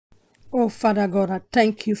Oh, Father God, I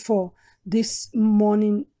thank you for this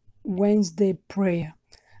morning Wednesday prayer.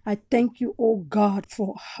 I thank you, oh God,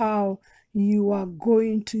 for how you are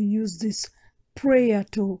going to use this prayer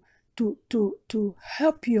to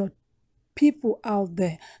help your people out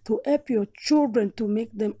there, to help your children, to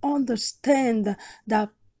make them understand that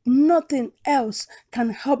nothing else can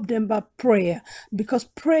help them but prayer, because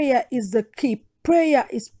prayer is the key. Prayer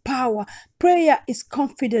is power. Prayer is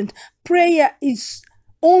confidence. Prayer is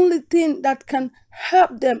only thing that can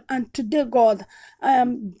help them. And today, God, I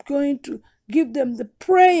am going to give them the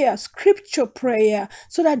prayer, scripture prayer,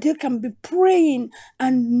 so that they can be praying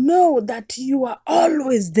and know that you are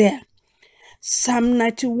always there. Psalm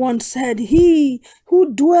 91 said, "He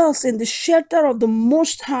who dwells in the shelter of the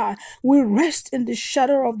Most High will rest in the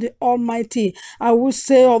shadow of the Almighty. I will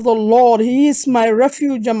say of the Lord, He is my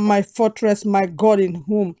refuge and my fortress, my God in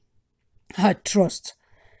whom I trust."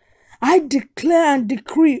 I declare and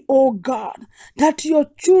decree, O God, that your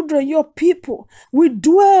children, your people, will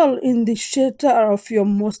dwell in the shelter of your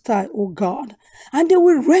Most High, O God, and they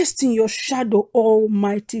will rest in your shadow,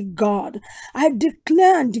 Almighty God. I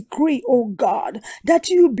declare and decree, O God, that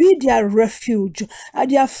you be their refuge,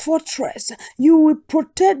 their fortress. You will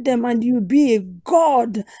protect them, and you will be a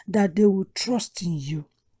God that they will trust in you.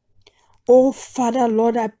 Oh, Father,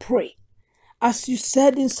 Lord, I pray, as you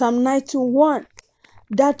said in Psalm 91,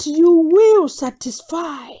 that you will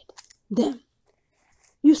satisfy them.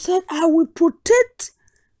 You said, I will protect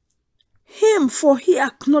him, for he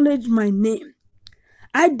acknowledged my name.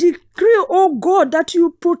 I decree, oh God, that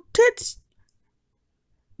you protect,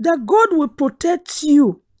 that God will protect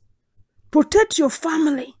you, protect your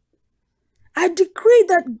family. I decree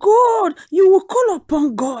that God, you will call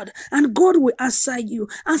upon God, and God will answer you,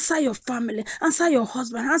 answer your family, answer your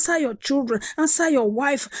husband, answer your children, answer your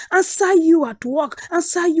wife, answer you at work,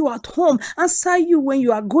 answer you at home, answer you when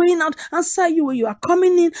you are going out, answer you when you are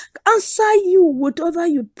coming in, answer you whatever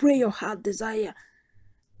you pray your heart desire.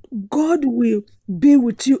 God will be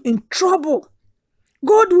with you in trouble.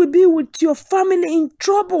 God will be with your family in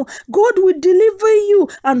trouble. God will deliver you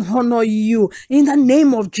and honor you. In the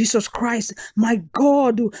name of Jesus Christ, my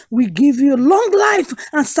God will give you long life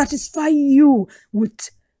and satisfy you with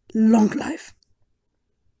long life.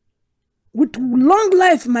 With long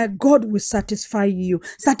life, my God will satisfy you,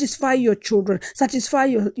 satisfy your children, satisfy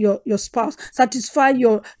your spouse, satisfy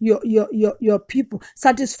your people,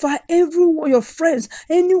 satisfy everyone, your friends,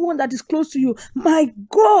 anyone that is close to you. My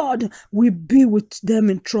God will be with them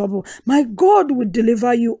in trouble. My God will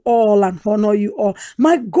deliver you all and honor you all.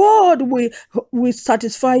 My God will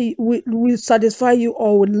satisfy you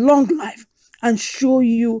all with long life and show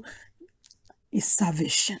you His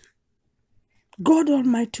salvation. God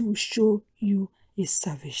Almighty will show you His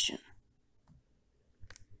salvation.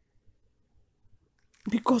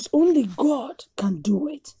 Because only God can do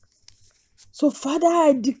it. So, Father,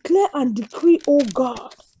 I declare and decree, oh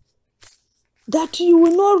God, that you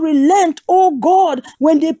will not relent, oh God,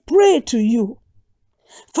 when they pray to you.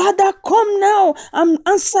 Father, come now and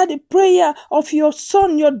answer the prayer of your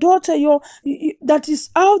son, your daughter, that is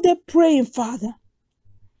out there praying, Father.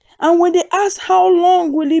 And when they ask how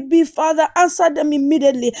long will it be, Father, answer them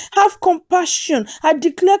immediately. Have compassion. I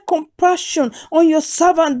declare compassion on your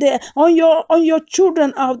servant there, on your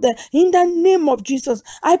children out there. In the name of Jesus,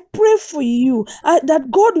 I pray for you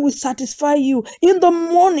that God will satisfy you in the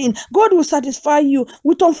morning. God will satisfy you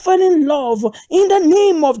with unfailing love in the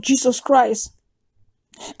name of Jesus Christ.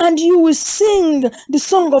 And you will sing the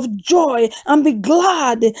song of joy and be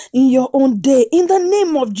glad in your own day. In the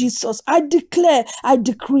name of Jesus, I declare, I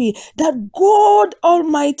decree that God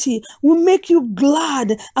Almighty will make you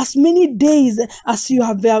glad as many days as you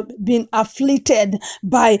have been afflicted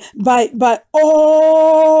by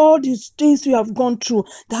all these things you have gone through.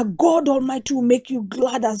 That God Almighty will make you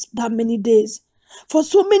glad as that many days. For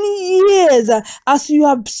so many years, as you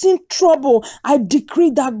have seen trouble, I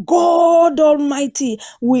decree that God Almighty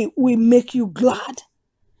will make you glad.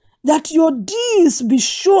 That your deeds be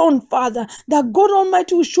shown, Father. That God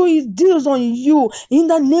Almighty will show His deeds on you in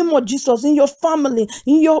the name of Jesus, in your family,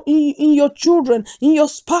 in your children, in your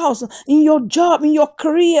spouse, in your job, in your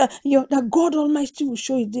career. That God Almighty will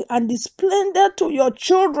show His deeds and display that to your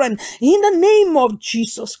children in the name of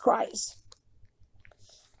Jesus Christ.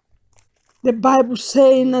 The Bible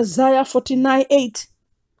says in Isaiah 49:8,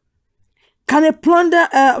 can a plunder,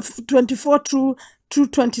 24 through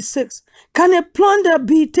 26, can a plunder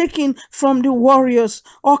be taken from the warriors,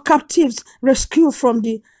 or captives rescued from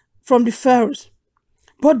the pharaohs?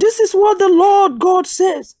 But this is what the Lord God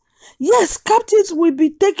says, Yes, captives will be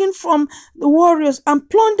taken from the warriors and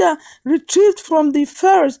plunder retrieved from the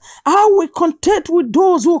pharaohs. I will contend with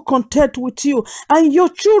those who contend with you, and your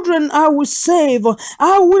children I will save.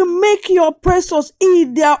 I will make your oppressors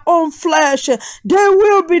eat their own flesh. They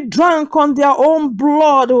will be drunk on their own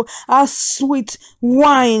blood as sweet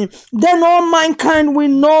wine. Then all mankind will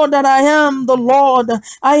know that I am the Lord.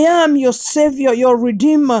 I am your Savior, your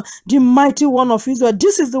Redeemer, the mighty one of Israel.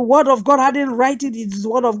 This is the word of God. I didn't write it. It is the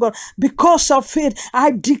word of God. Because of it,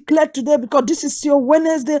 I declare today, because this is your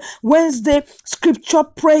Wednesday scripture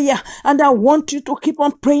prayer, and I want you to keep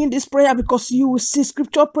on praying this prayer, because you will see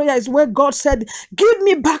scripture prayer is where God said, give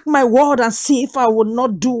me back my word and see if I will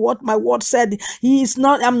not do what my word said.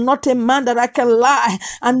 I'm not a man that I can lie,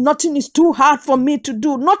 and nothing is too hard for me to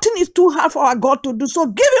do. Nothing is too hard for our God to do. So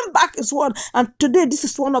give him back his word. And today, this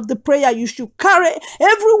is one of the prayer you should carry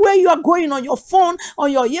everywhere you are going, on your phone,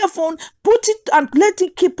 on your earphone. Put it and let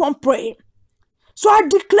it keep on praying. So I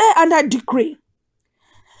declare and I decree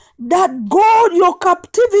that God, your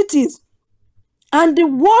captivities and the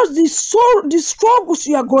wars, the struggles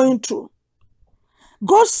you are going through,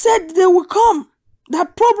 God said they will come.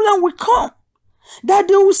 That problem will come. That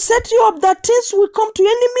they will set you up. That things will come to you.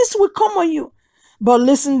 Enemies will come on you. But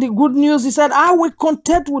listen, the good news is that I will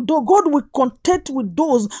contend with those. God will contend with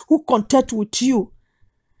those who contend with you.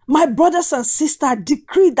 My brothers and sisters, I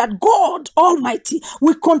decree that God Almighty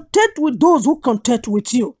will contend with those who contend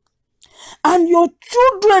with you. And your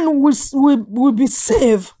children will be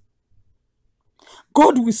saved.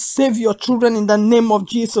 God will save your children in the name of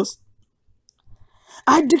Jesus.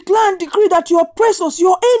 I declare and decree that your oppressors,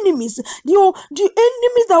 your enemies, the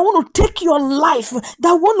enemies that want to take your life,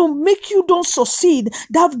 that want to make you don't succeed,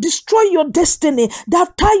 that have destroyed your destiny, that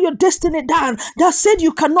have tied your destiny down, that said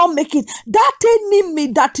you cannot make it, that enemy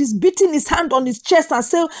that is beating his hand on his chest and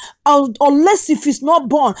say, unless if he's not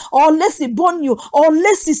born, or unless he born you, or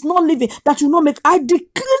unless he's not living, that you not make. I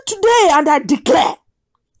declare today and I declare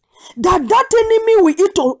that enemy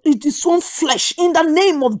will eat his own flesh in the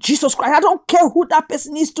name of Jesus Christ. I don't care who that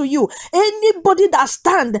person is to you. Anybody that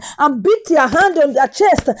stand and beat their hand on their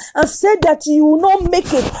chest and say that you will not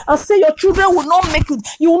make it, and say your children will not make it,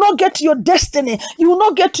 you will not get to your destiny, you will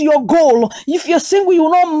not get to your goal. If you're single, you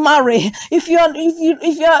will not marry. If you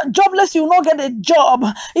are jobless, you will not get a job.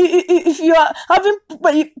 If you are having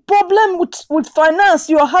problem with finance,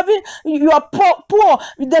 you are poor,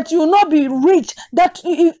 that you will not be rich. That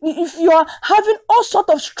if you are having all sort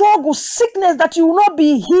of struggles, sickness, that you will not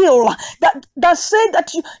be healed, that say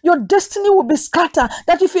that your destiny will be scattered,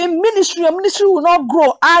 that if you're in ministry, your ministry will not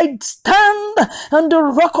grow. I stand on the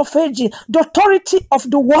rock of ages, the authority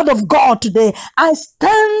of the word of God today. I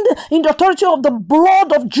stand in the authority of the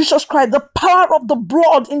blood of Jesus Christ, the power of the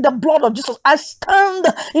blood, in the blood of Jesus. I stand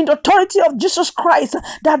in the authority of Jesus Christ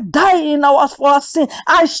that died for our sin.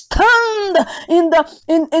 I stand in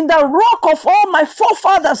the rock of all my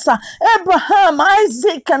forefathers, Abraham,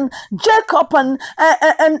 Isaac, and Jacob, and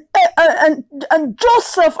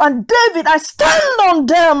Joseph, and David. I stand on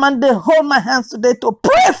them, and they hold my hands today to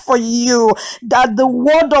pray for you, that the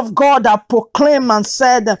word of God I proclaim and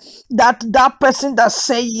said that person that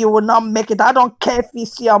say you will not make it. I don't care if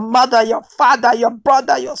it's your mother, your father, your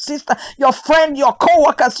brother, your sister, your friend, your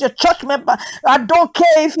co-workers, your church member. I don't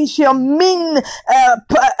care if it's your mean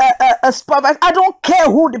supervisor. I don't care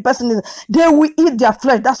who the person is. They will eat their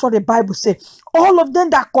flesh. That's what the Bible says. All of them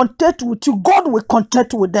that contend with you, God will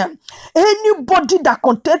contend with them. Anybody that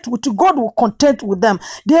contend with you, God will contend with them.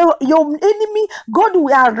 Your enemy, God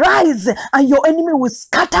will arise, and your enemy will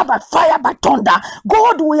scatter by fire, by thunder.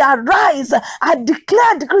 God will arise. I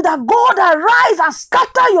declare and decree that God arise and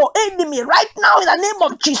scatter your enemy right now in the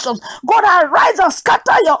name of Jesus. God arise and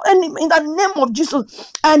scatter your enemy in the name of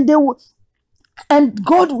Jesus, and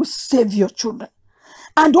God will save your children.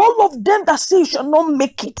 And all of them that say you shall not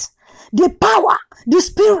make it, the power, the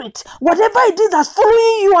spirit, whatever it is that's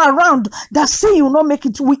following you around, that say you will not make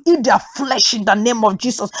it, will eat their flesh in the name of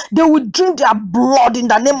Jesus. They will drink their blood in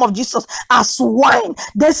the name of Jesus as wine.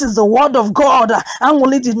 This is the word of God.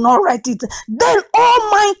 Angoli did not write it. Then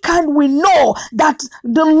all mankind will know that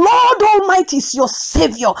the Lord Almighty is your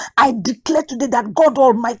Savior. I declare today that God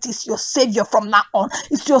Almighty is your Savior from now on.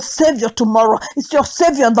 It's your Savior tomorrow. It's your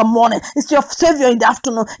Savior in the morning. It's your Savior in the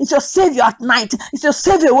afternoon. It's your Savior at night. It's your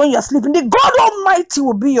Savior when you're sleeping. living. The God Almighty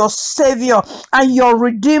will be your Savior and your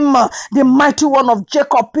Redeemer, the mighty one of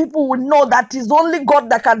Jacob. People will know that it's only God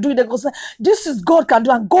that can do it. They go say, this is God can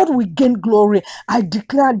do, and God will gain glory. I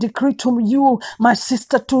declare and decree to you, my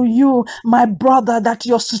sister, to you, my brother, that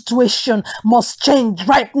your situation must change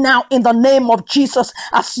right now in the name of Jesus.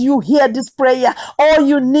 As you hear this prayer, all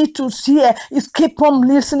you need to hear is keep on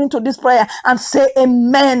listening to this prayer and say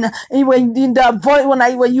amen. When in the voice,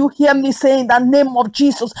 when you hear me saying the name of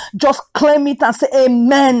Jesus, just claim it and say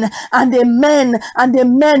amen and amen and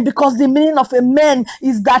amen, because the meaning of amen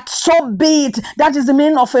is that so be it. That is the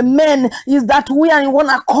meaning of amen, is that we are in one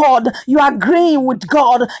accord. You are agreeing with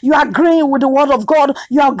God, you are agreeing with the word of God,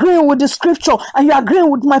 you are agreeing with the scripture, and you are agreeing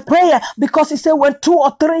with my prayer, because he said when 2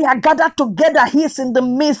 or 3 are gathered together, he is in the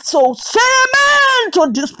midst. So say amen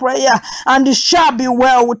to this prayer, and it shall be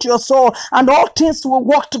well with your soul, and all things will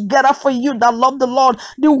work together for you that love the Lord.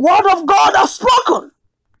 The word of God has spoken.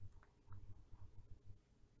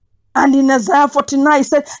 And in Isaiah 49, he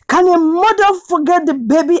said, can a mother forget the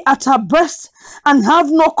baby at her breast and have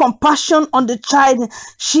no compassion on the child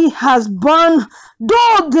she has born?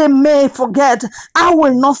 Though they may forget, I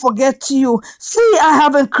will not forget you. See, I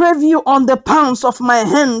have engraved you on the palms of my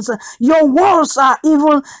hands. Your walls are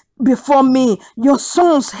even before me. Your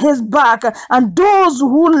sons haste back, and those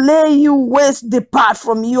who lay you waste depart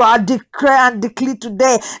from you. I declare and declare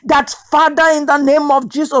today that, Father, in the name of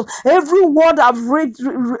Jesus, every word I've read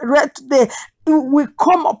today, it will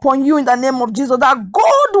come upon you in the name of Jesus, that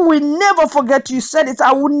God will never forget you. You said it,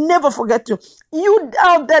 I will never forget you. You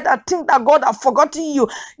out there that think that God has forgotten you,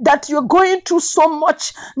 that you're going through so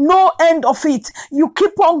much, no end of it. You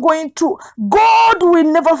keep on going through. God will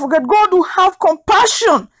never forget. God will have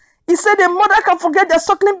compassion. He said a mother can forget their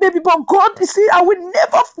suckling baby, but God, you see, I will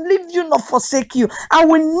never leave you nor forsake you. I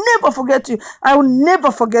will never forget you. I will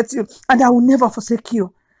never forget you, and I will never forsake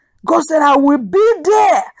you. God said, I will be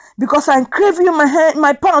there because I engrave you in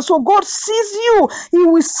my palm. So God sees you. He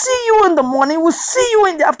will see you in the morning. He will see you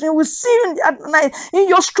in the afternoon. He will see you in the night. In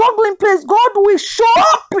your struggling place, God will show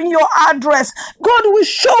up in your address. God will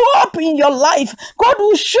show up in your life. God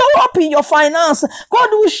will show up in your finance. God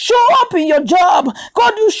will show up in your job.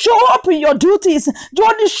 God will show up in your duties.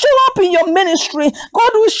 God will show up in your ministry.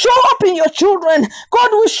 God will show up in your children.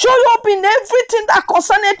 God will show up in everything that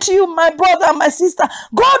concerns you, my brother, my sister.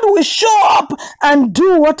 God will show up and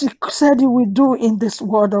do what he said he will do in this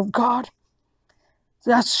word of God.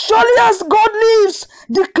 As surely as God lives,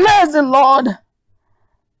 declares the Lord,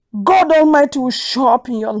 God Almighty will show up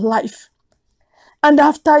in your life. And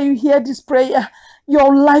after you hear this prayer,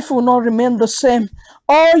 your life will not remain the same.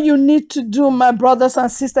 All you need to do, my brothers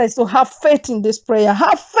and sisters, is to have faith in this prayer.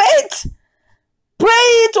 Have faith. Pray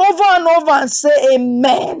it over and over and say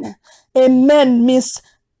amen. Amen means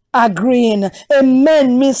agreeing.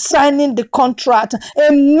 Amen means signing the contract.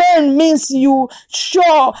 Amen means you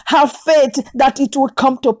sure have faith that it will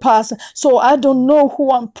come to pass. So I don't know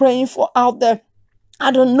who I'm praying for out there. I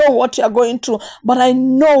don't know what you're going through, but I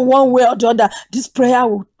know one way or the other, this prayer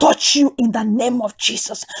will touch you in the name of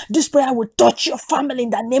Jesus. This prayer will touch your family in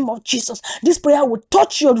the name of Jesus. This prayer will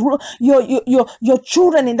touch your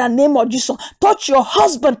children in the name of Jesus. Touch your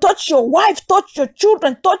husband, touch your wife, touch your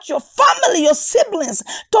children, touch your family, your siblings,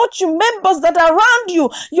 touch your members that are around you,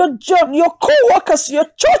 your co-workers, your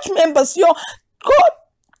church members. Your God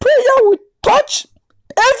prayer will touch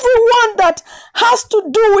everyone that has to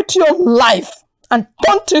do with your life and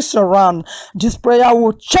turn this around. This prayer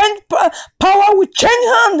will change, power will change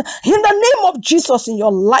hand in the name of Jesus in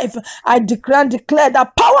your life. I declare and declare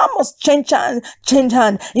that power must change hand in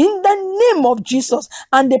the name of Jesus.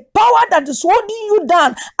 And the power that is holding you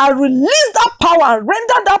down, I release that power and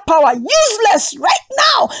render that power useless right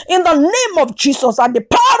now in the name of Jesus. And the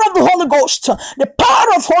power of the Holy Ghost, the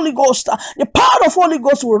power of Holy Ghost, the power of Holy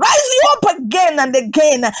Ghost will rise you up again and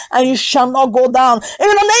again, and you shall not go down in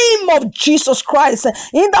the name of Jesus Christ. In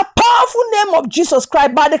the powerful name of Jesus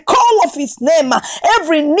Christ, by the call of his name,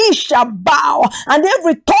 every knee shall bow and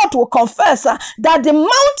every thought will confess that the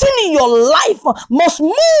mountain in your life must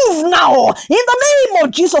move now. In the name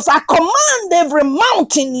of Jesus, I command every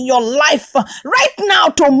mountain in your life right now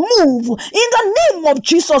to move. In the name of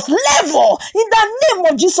Jesus, level. In the name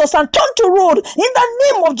of Jesus, and turn to road. In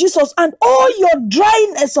the name of Jesus, and all your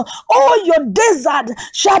dryness, all your desert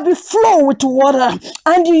shall be flow with water,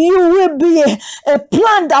 and you will be a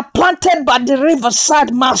plant that planted by the riverside.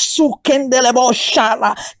 Masu kendelebo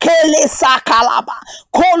shala kele sakalaba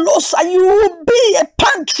kolosa. You will be a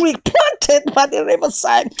palm tree planted by the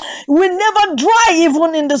riverside. You will never dry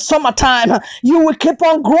even in the summertime. You will keep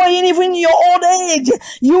on growing even in your old age.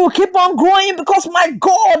 You will keep on growing because my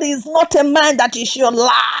God is not a man that he should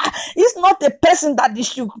lie. He's not a person that he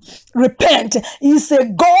should repent. He's a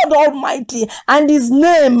God Almighty, and his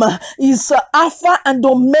name is Alpha and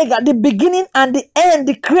Omega, the beginning and the end,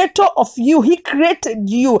 the creator of you. He created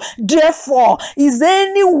you. Therefore, is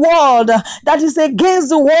any word that is against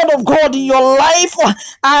the word of God in your life,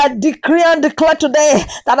 I decree and declare today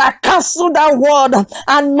that I cancel that word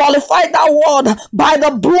and nullify that word by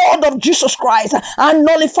the blood of Jesus Christ, and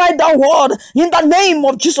nullify that word in the name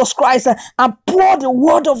of Jesus Christ, and pour the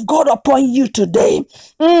word of God upon you today.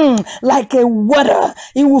 Like a water,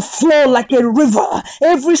 it will flow like a river.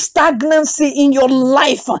 Every stagnancy in your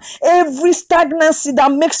life, every stagnancy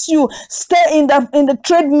that makes you stay in the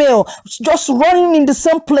treadmill, just running in the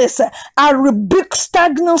same place, I rebuke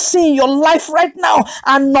stagnancy in your life right now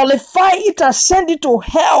and nullify it and send it to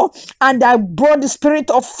hell. And I brought the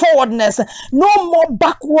spirit of forwardness. No more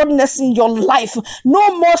backwardness in your life.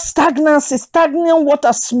 No more stagnancy, stagnant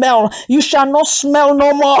water smell. You shall not smell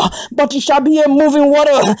no more, but you shall be a moving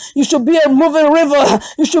water. You should be a moving river.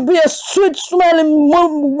 You should be a sweet smelling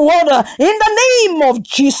water. In the name of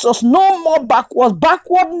Jesus, no more backward.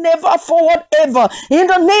 Backward never, forward ever. In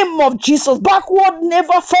the name of Jesus, backward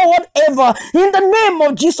never, forward ever. In the name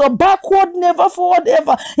of Jesus, backward never, forward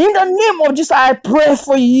ever. In the name of Jesus, I pray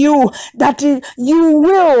for you that you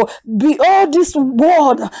will be, all this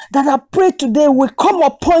word that I pray today will come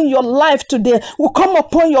upon your life today, will come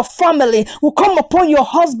upon your family, will come upon your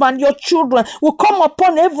husband, your children, will come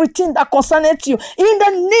upon everything that concerns you. In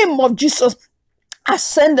the name of Jesus, I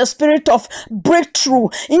send the spirit of breakthrough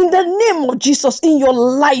in the name of Jesus in your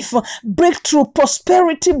life. Breakthrough,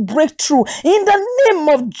 prosperity breakthrough in the name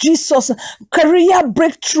of Jesus. Career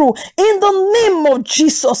breakthrough in the name of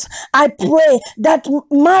Jesus. I pray that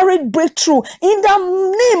marriage breakthrough in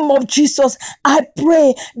the name of Jesus. I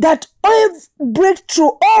pray that every breakthrough,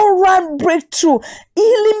 all round breakthrough,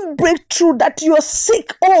 healing breakthrough, that you are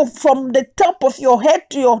sick from the top of your head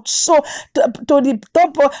to your soul, to the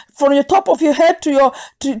top of, from the top of your head to your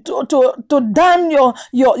to down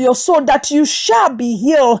your soul, that you shall be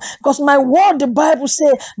healed. Because my word, the Bible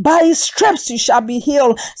says, by his stripes you shall be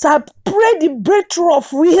healed. So I pray the breakthrough of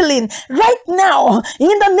healing right now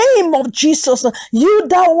in the name of Jesus. You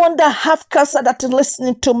that one that have cancer that is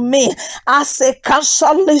listening to me, I say,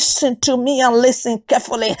 cancer, listen to me and listen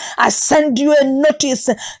carefully. I send you a notice.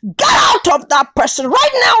 Get out of that person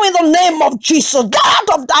right now in the name of Jesus. Get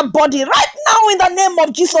out of that body right now in the name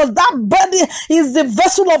of Jesus. That body is the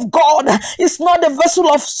vessel of God. It's not the vessel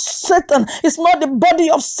of Satan. It's not the body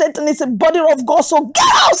of Satan. It's the body of God. So get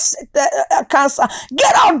out cancer.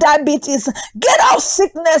 Get out diabetes. Get out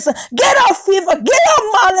sickness. Get out fever. Get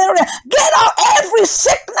out malaria. Get out every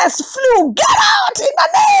sickness, flu. Get out in the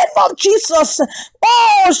name of Jesus.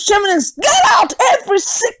 Oh, shamanings, get out every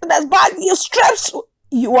sickness by your stripes.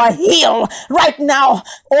 You are healed right now.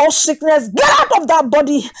 All sickness, get out of that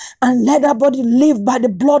body and let that body live by the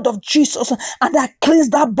blood of Jesus. And I cleanse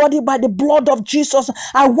that body by the blood of Jesus.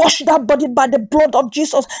 I wash that body by the blood of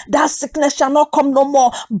Jesus. That sickness shall not come no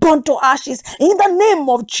more. Burn to ashes. In the name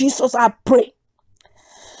of Jesus, I pray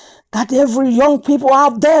that every young people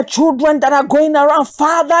out there, children that are going around,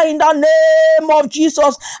 Father, in the name of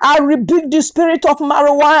Jesus, I rebuke the spirit of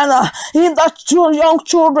marijuana in the young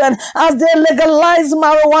children as they legalize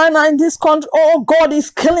marijuana in this country. Oh God,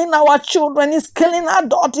 is killing our children, is killing our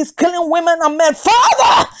daughters, is killing women and men.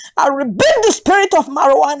 Father, I rebuke the spirit of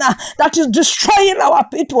marijuana that is destroying our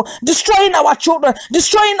people, destroying our children,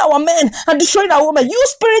 destroying our men, and destroying our women. You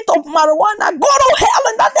spirit of marijuana, go to hell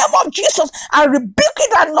in the name of Jesus. I rebuke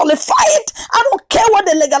it and nullify it. I don't care what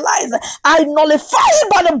they legalize. I nullify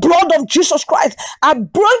it by the blood of Jesus Christ. I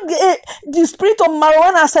bring the spirit of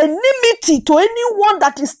marijuana as a enmity to anyone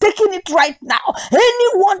that is taking it right now.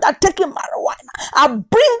 Anyone that taking marijuana, I bring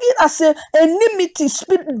it as a enmity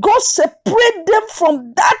spirit. God separate them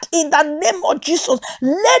from that in the name of Jesus.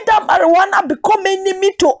 Let that marijuana become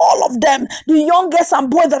enemy to all of them. The young girls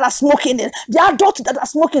and boys that are smoking it, the adults that are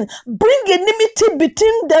smoking, bring enmity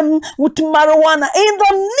between them with marijuana in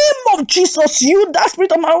the name of Jesus. You, that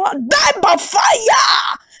spirit of marijuana, die by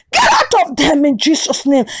fire. Get out of them in Jesus'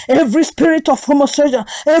 name. Every spirit of homosexual,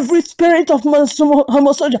 every spirit of homosexual,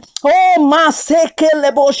 oh man,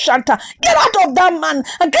 shanta. Get out of that man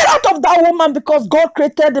and get out of that woman, because God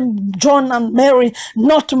created John and Mary,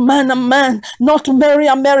 not man and man, not Mary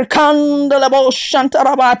and Mary.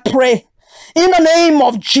 I pray in the name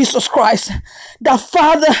of Jesus Christ that,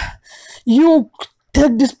 Father, you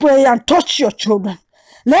take this prayer and touch your children.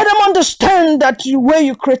 Let them understand that the way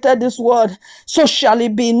you created this world, so shall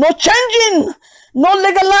it be. No changing, no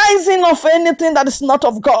legalizing of anything that is not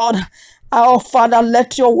of God. Oh, Father,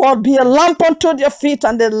 let your word be a lamp unto their feet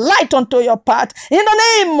and a light unto your path. In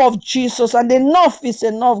the name of Jesus, and enough is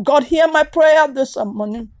enough. God, hear my prayer this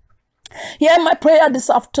morning. Hear my prayer this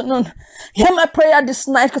afternoon. Hear my prayer this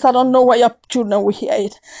night, because I don't know where your children will hear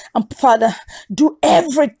it. And Father, do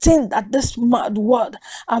everything that this mad word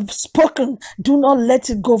I've spoken. Do not let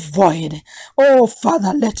it go void. Oh,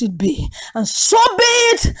 Father, let it be. And so be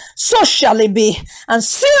it, so shall it be. And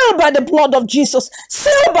sealed by the blood of Jesus,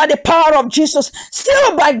 sealed by the power of Jesus,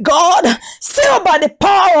 sealed by God, sealed by the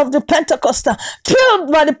power of the Pentecost,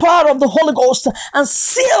 filled by the power of the Holy Ghost, and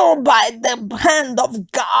sealed by the hand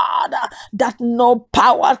of God, that no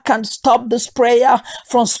power can stop this prayer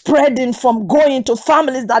from spreading, from going to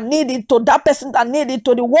families that need it, to that person that need it,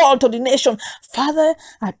 to the world, to the nation. Father,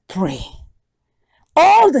 I pray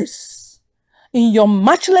all this in your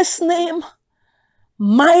matchless name,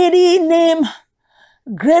 mighty name,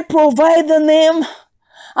 great provider name,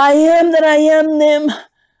 I am that I am name,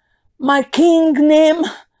 my King name,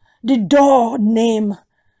 the door name.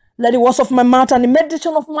 Let the words of my mouth and the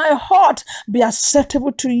meditation of my heart be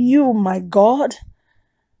acceptable to you, my God,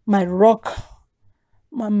 my rock,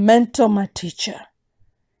 my mentor, my teacher.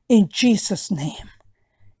 In Jesus' name,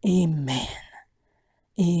 amen,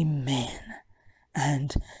 amen,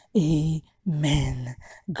 and amen.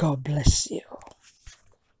 God bless you.